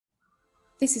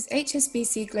This is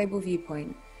HSBC Global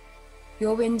Viewpoint,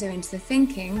 your window into the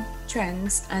thinking,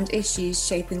 trends, and issues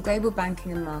shaping global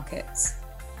banking and markets.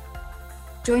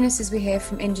 Join us as we hear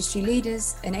from industry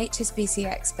leaders and HSBC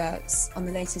experts on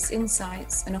the latest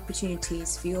insights and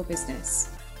opportunities for your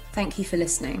business. Thank you for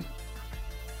listening.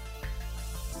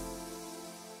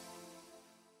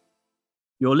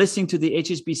 You're listening to the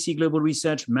HSBC Global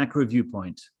Research Macro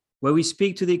Viewpoint, where we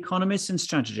speak to the economists and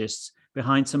strategists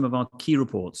behind some of our key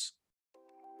reports.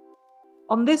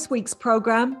 On this week's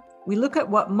programme, we look at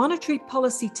what monetary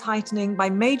policy tightening by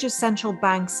major central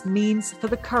banks means for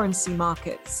the currency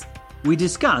markets. We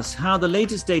discuss how the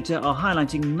latest data are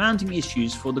highlighting mounting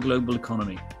issues for the global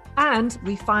economy. And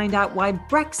we find out why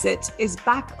Brexit is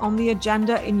back on the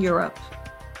agenda in Europe.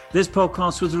 This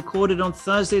podcast was recorded on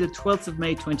Thursday, the 12th of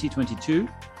May 2022.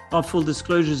 Our full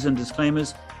disclosures and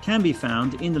disclaimers can be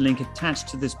found in the link attached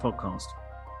to this podcast.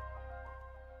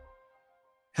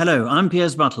 Hello, I'm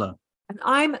Piers Butler. And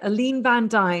I'm Aline Van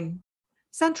Dyne.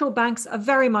 Central banks are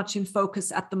very much in focus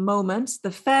at the moment.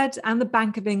 The Fed and the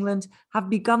Bank of England have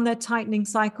begun their tightening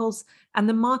cycles, and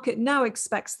the market now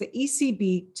expects the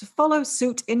ECB to follow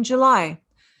suit in July.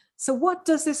 So what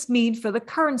does this mean for the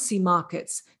currency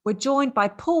markets? We're joined by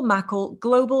Paul Mackle,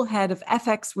 Global Head of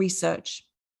FX Research.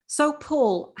 So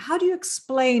Paul, how do you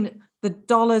explain the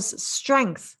dollar's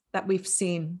strength that we've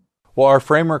seen? Well, our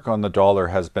framework on the dollar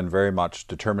has been very much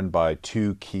determined by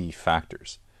two key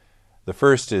factors. The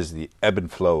first is the ebb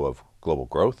and flow of global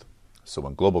growth. So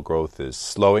when global growth is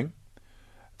slowing,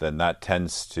 then that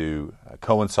tends to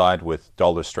coincide with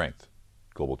dollar strength.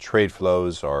 Global trade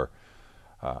flows are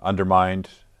undermined,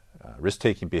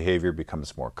 risk-taking behavior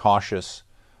becomes more cautious.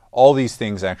 All these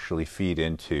things actually feed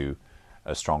into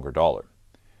a stronger dollar.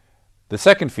 The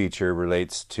second feature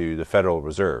relates to the Federal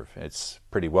Reserve. It's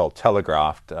pretty well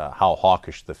telegraphed how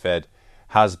hawkish the Fed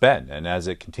has been. And as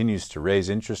it continues to raise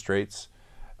interest rates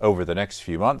over the next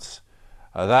few months,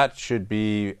 that should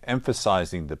be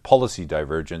emphasizing the policy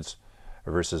divergence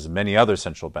versus many other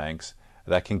central banks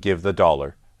that can give the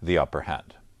dollar the upper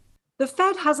hand. The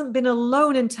Fed hasn't been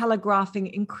alone in telegraphing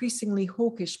increasingly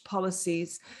hawkish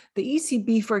policies. The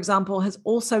ECB, for example, has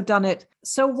also done it.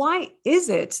 So why is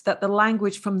it that the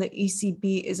language from the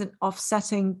ECB isn't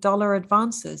offsetting dollar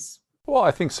advances? Well, I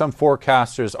think some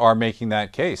forecasters are making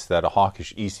that case that a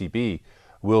hawkish ECB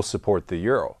will support the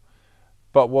euro.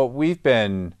 But what we've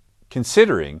been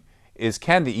considering is,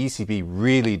 can the ECB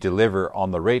really deliver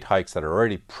on the rate hikes that are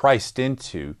already priced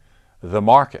into the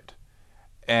market?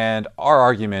 And our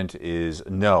argument is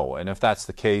no. And if that's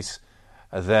the case,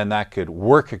 then that could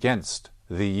work against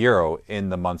the euro in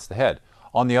the months ahead.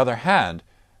 On the other hand,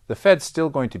 the Fed's still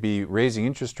going to be raising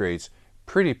interest rates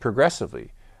pretty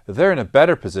progressively. They're in a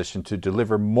better position to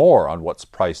deliver more on what's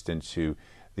priced into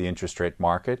the interest rate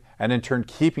market, and in turn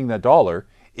keeping the dollar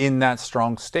in that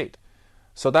strong state.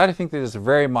 So that, I think, that is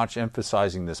very much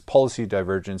emphasizing this policy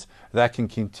divergence that can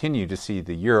continue to see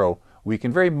the euro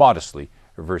weaken very modestly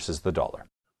versus the dollar.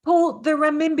 Paul, the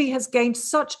renminbi has gained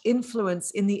such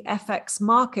influence in the FX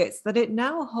markets that it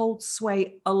now holds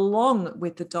sway along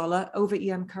with the dollar over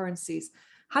EM currencies.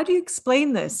 How do you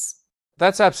explain this?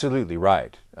 That's absolutely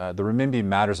right. The renminbi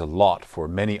matters a lot for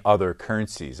many other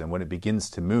currencies, and when it begins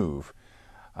to move,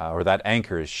 or that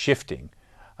anchor is shifting,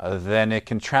 then it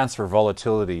can transfer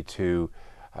volatility to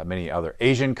many other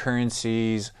Asian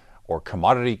currencies or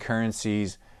commodity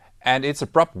currencies, and its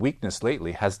abrupt weakness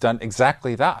lately has done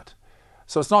exactly that.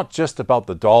 So it's not just about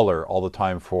the dollar all the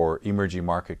time for emerging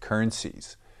market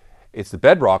currencies. It's the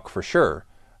bedrock for sure,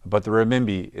 but the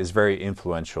renminbi is very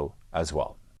influential as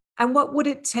well. And what would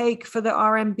it take for the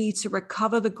RMB to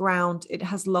recover the ground it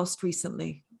has lost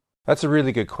recently? That's a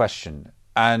really good question.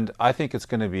 And I think it's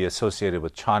going to be associated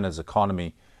with China's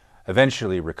economy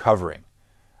eventually recovering.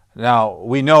 Now,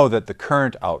 we know that the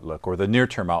current outlook, or the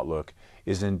near-term outlook,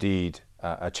 is indeed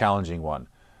a challenging one.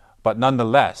 But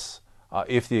nonetheless,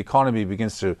 if the economy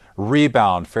begins to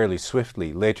rebound fairly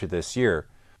swiftly later this year,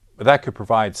 that could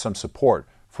provide some support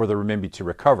for the renminbi to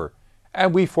recover.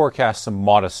 And we forecast some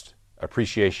modest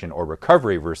appreciation or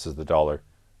recovery versus the dollar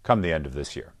come the end of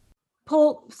this year.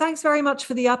 Paul, thanks very much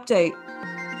for the update.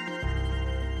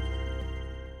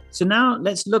 So now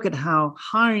let's look at how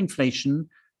higher inflation,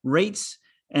 rates,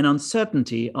 and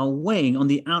uncertainty are weighing on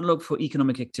the outlook for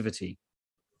economic activity.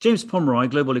 James Pomeroy,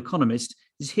 global economist,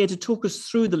 is here to talk us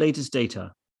through the latest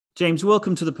data. James,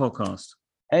 welcome to the podcast.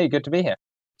 Hey, good to be here.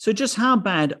 So just how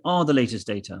bad are the latest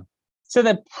data? So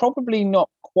they're probably not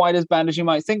quite as bad as you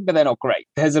might think, but they're not great.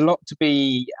 There's a lot to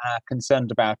be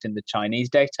concerned about in the Chinese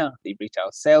data, the retail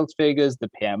sales figures, the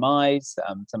PMIs,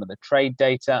 some of the trade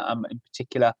data in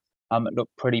particular look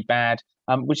pretty bad.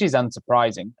 which is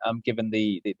unsurprising given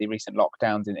the recent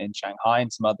lockdowns in Shanghai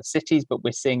and some other cities. But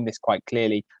we're seeing this quite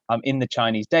clearly in the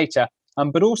Chinese data.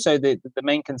 But also the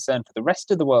main concern for the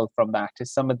rest of the world from that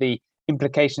is some of the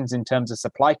implications in terms of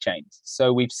supply chains.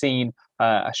 So we've seen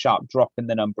a sharp drop in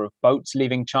the number of boats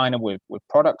leaving China with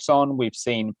products on. We've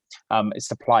seen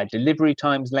supply delivery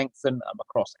times lengthen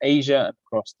across Asia and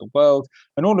across the world.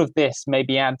 And all of this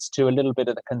maybe adds to a little bit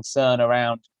of the concern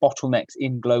around bottlenecks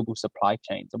in global supply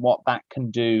chains and what that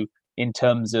can do in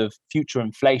terms of future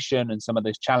inflation and some of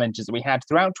those challenges that we had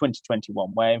throughout 2021,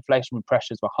 where inflationary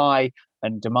pressures were high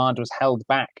and demand was held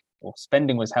back, or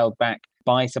spending was held back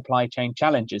by supply chain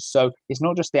challenges. So it's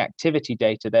not just the activity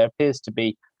data. There appears to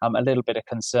be a little bit of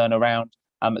concern around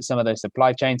some of those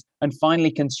supply chains. And finally,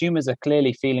 consumers are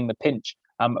clearly feeling the pinch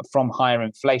from higher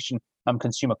inflation,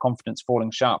 consumer confidence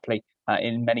falling sharply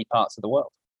in many parts of the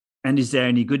world. And is there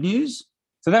any good news?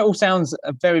 So that all sounds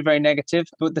very, very negative.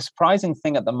 But the surprising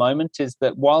thing at the moment is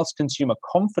that whilst consumer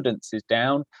confidence is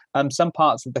down, some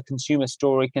parts of the consumer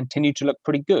story continue to look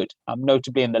pretty good,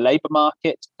 notably in the labour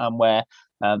market, where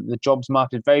the jobs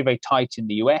market is very, very tight in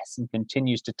the US and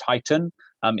continues to tighten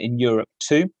in Europe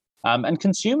too. And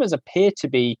consumers appear to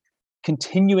be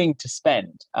continuing to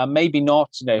spend, maybe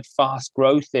not fast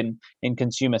growth in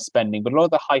consumer spending, but a lot of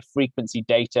the high frequency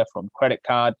data from credit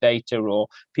card data or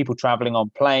people traveling on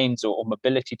planes or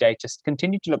mobility data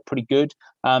continue to look pretty good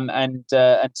and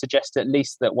suggest at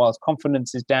least that whilst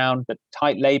confidence is down, the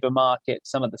tight labour market,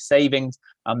 some of the savings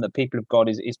that people have got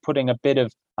is putting a bit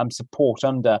of support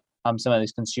under some of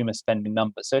these consumer spending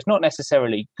numbers. So it's not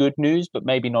necessarily good news, but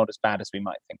maybe not as bad as we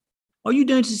might think. Are you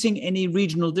noticing any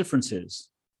regional differences?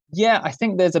 Yeah, I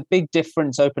think there's a big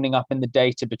difference opening up in the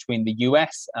data between the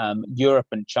US, Europe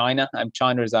and China.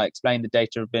 China, as I explained, the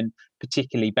data have been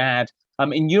particularly bad.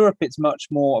 In Europe, it's much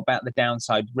more about the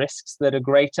downside risks that are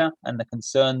greater and the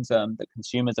concerns that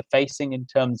consumers are facing in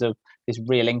terms of this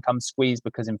real income squeeze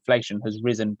because inflation has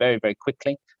risen very, very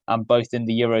quickly, both in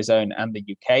the Eurozone and the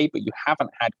UK, but you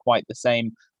haven't had quite the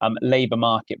same labour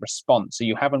market response. So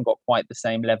you haven't got quite the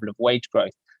same level of wage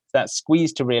growth. So that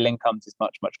squeeze to real incomes is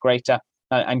much, much greater.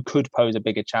 And could pose a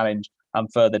bigger challenge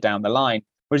further down the line.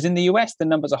 Whereas in the US, the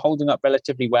numbers are holding up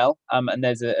relatively well. And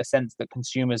there's a sense that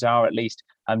consumers are at least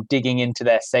digging into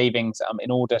their savings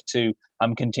in order to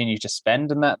continue to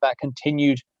spend. And that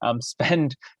continued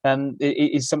spend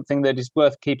is something that is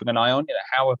worth keeping an eye on.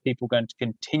 How are people going to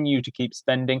continue to keep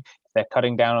spending if they're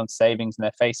cutting down on savings and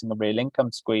they're facing a real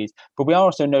income squeeze? But we are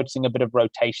also noticing a bit of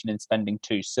rotation in spending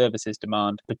too. Services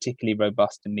demand, particularly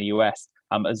robust in the US.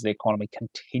 As the economy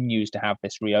continues to have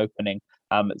this reopening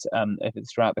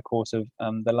throughout the course of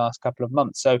the last couple of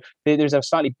months. So there's a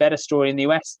slightly better story in the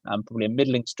US, probably a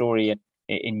middling story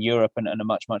in Europe and a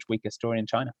much, much weaker story in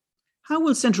China. How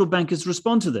will central bankers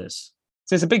respond to this?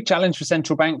 So it's a big challenge for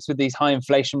central banks with these high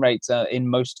inflation rates in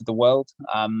most of the world.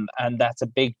 And that's a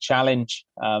big challenge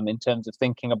in terms of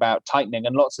thinking about tightening.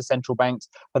 And lots of central banks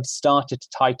have started to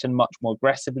tighten much more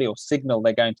aggressively or signal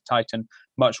they're going to tighten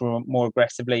much more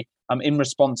aggressively in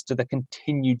response to the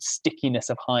continued stickiness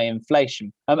of high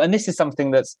inflation. And this is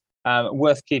something that's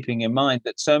worth keeping in mind,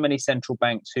 that so many central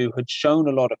banks who had shown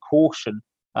a lot of caution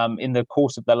in the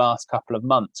course of the last couple of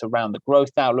months around the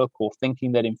growth outlook or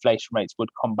thinking that inflation rates would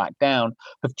come back down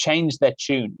have changed their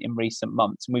tune in recent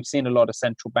months. And we've seen a lot of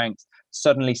central banks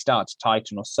suddenly start to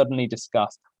tighten or suddenly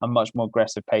discuss a much more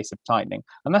aggressive pace of tightening.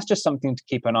 And that's just something to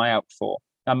keep an eye out for.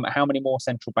 How many more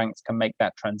central banks can make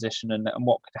that transition and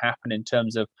what could happen in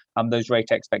terms of those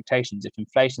rate expectations if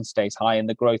inflation stays high and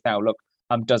the growth outlook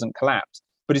doesn't collapse.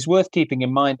 But it's worth keeping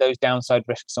in mind those downside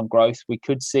risks on growth. We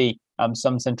could see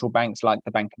some central banks, like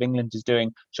the Bank of England is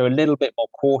doing, show a little bit more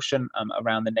caution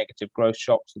around the negative growth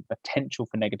shocks, the potential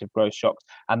for negative growth shocks.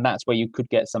 And that's where you could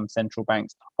get some central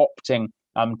banks opting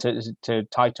to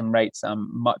tighten rates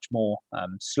much more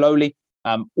slowly.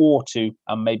 Or to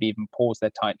maybe even pause their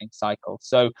tightening cycle.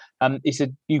 So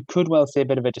you could well see a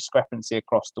bit of a discrepancy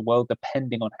across the world,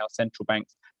 depending on how central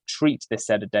banks treat this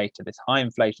set of data, this high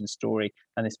inflation story,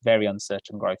 and this very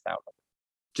uncertain growth outlook.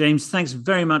 James, thanks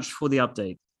very much for the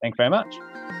update. Thank you very much.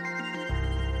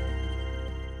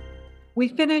 We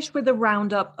finish with a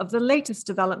roundup of the latest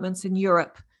developments in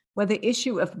Europe, where the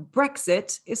issue of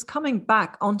Brexit is coming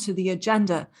back onto the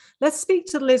agenda. Let's speak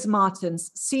to Liz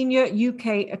Martins, senior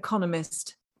UK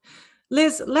economist.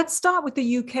 Liz, let's start with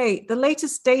the UK. The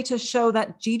latest data show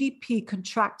that GDP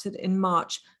contracted in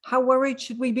March. How worried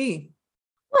should we be?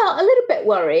 Well, a little bit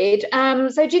worried.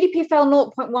 So GDP fell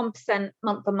 0.1%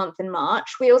 month on month in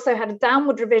March. We also had a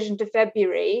downward revision to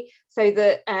February, so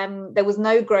that there was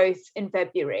no growth in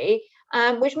February,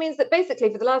 which means that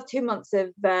basically for the last 2 months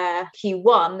of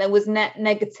Q1, there was net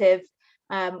negative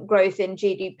growth in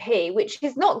GDP, which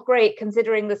is not great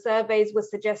considering the surveys were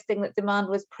suggesting that demand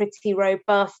was pretty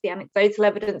robust, the anecdotal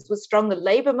evidence was strong, the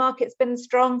labour market's been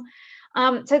strong.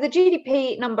 So the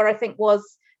GDP number, I think,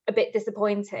 was a bit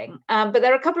disappointing. But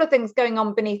there are a couple of things going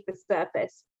on beneath the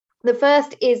surface. The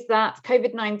first is that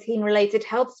COVID-19 related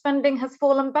health spending has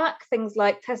fallen back, things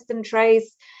like test and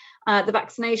trace, the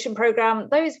vaccination programme,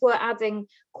 those were adding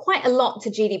quite a lot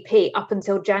to GDP up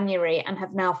until January and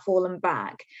have now fallen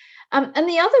back. And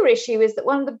the other issue is that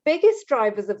one of the biggest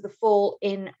drivers of the fall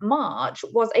in March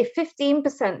was a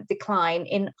 15% decline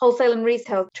in wholesale and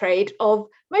retail trade of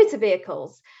motor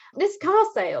vehicles. This car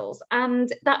sales,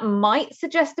 and that might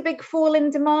suggest a big fall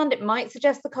in demand. It might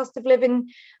suggest the cost of living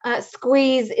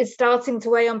squeeze is starting to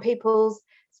weigh on people's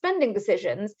spending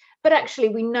decisions. But actually,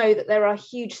 we know that there are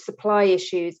huge supply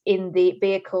issues in the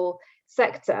vehicle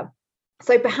sector.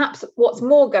 So perhaps what's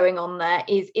more going on there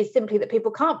is simply that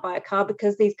people can't buy a car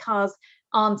because these cars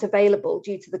aren't available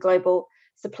due to the global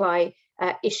supply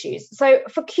issues. So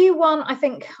for Q1, I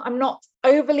think I'm not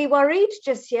overly worried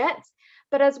just yet.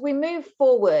 But as we move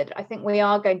forward, I think we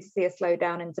are going to see a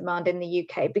slowdown in demand in the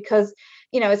UK because,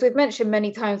 as we've mentioned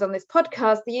many times on this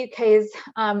podcast, the UK is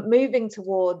moving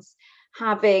towards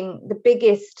having the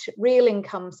biggest real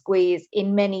income squeeze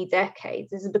in many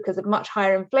decades. This is because of much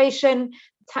higher inflation,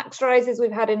 tax rises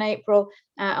we've had in April,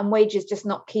 and wages just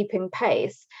not keeping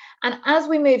pace. And as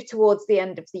we move towards the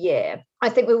end of the year, I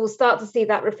think we will start to see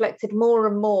that reflected more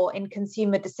and more in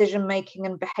consumer decision making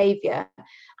and behaviour,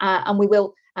 and we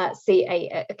will see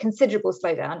a considerable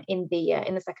slowdown in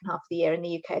the second half of the year in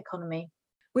the UK economy.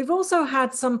 We've also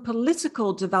had some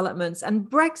political developments, and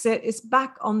Brexit is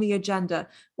back on the agenda.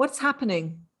 What's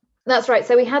happening? That's right.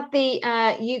 So we had the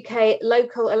UK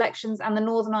local elections and the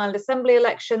Northern Ireland Assembly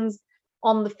elections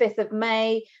on the 5th of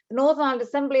May. The Northern Ireland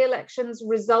Assembly elections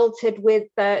resulted with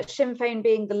Sinn Féin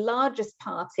being the largest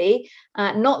party,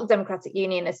 not the Democratic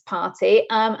Unionist Party,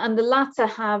 and the latter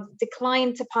have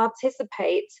declined to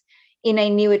participate in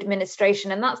a new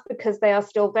administration. And that's because they are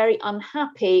still very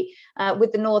unhappy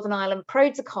with the Northern Ireland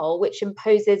Protocol, which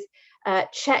imposes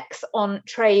checks on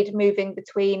trade moving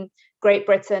between Great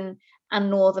Britain and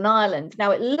Northern Ireland.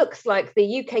 Now, it looks like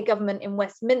the UK government in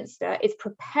Westminster is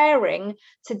preparing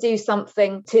to do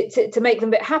something to make them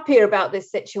a bit happier about this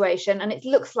situation. And it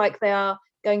looks like they are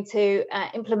going to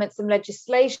implement some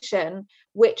legislation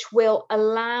which will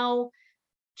allow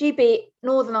GB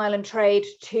Northern Ireland trade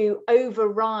to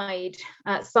override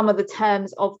some of the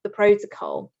terms of the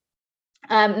protocol.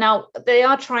 Now, they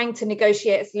are trying to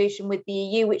negotiate a solution with the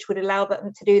EU, which would allow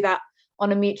them to do that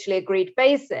on a mutually agreed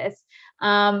basis.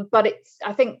 But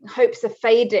I think hopes are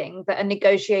fading that a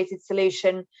negotiated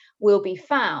solution will be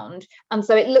found. And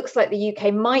so it looks like the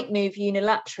UK might move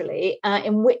unilaterally,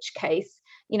 in which case,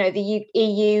 the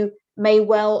EU may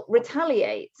well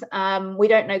retaliate. We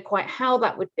don't know quite how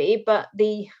that would be, but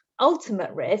the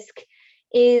ultimate risk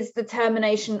is the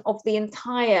termination of the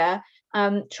entire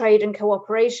trade and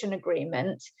cooperation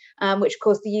agreement, which, of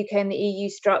course, the UK and the EU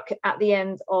struck at the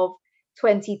end of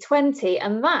 2020.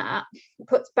 And that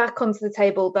puts back onto the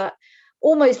table that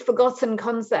almost forgotten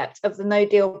concept of the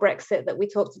no-deal Brexit that we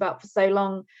talked about for so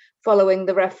long following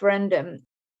the referendum.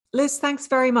 Liz, thanks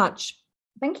very much.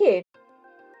 Thank you.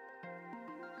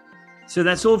 So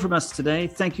that's all from us today.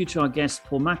 Thank you to our guests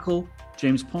Paul Mackle,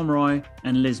 James Pomeroy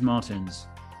and Liz Martins.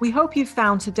 We hope you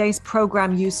found today's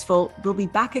programme useful. We'll be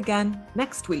back again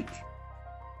next week.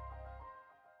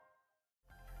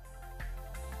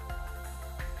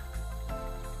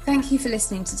 Thank you for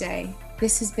listening today.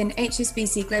 This has been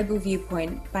HSBC Global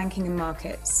Viewpoint, Banking and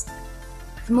Markets.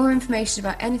 For more information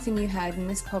about anything you heard in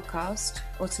this podcast,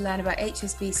 or to learn about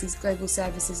HSBC's global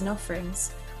services and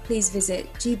offerings, please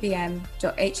visit gbm.hsbc.com.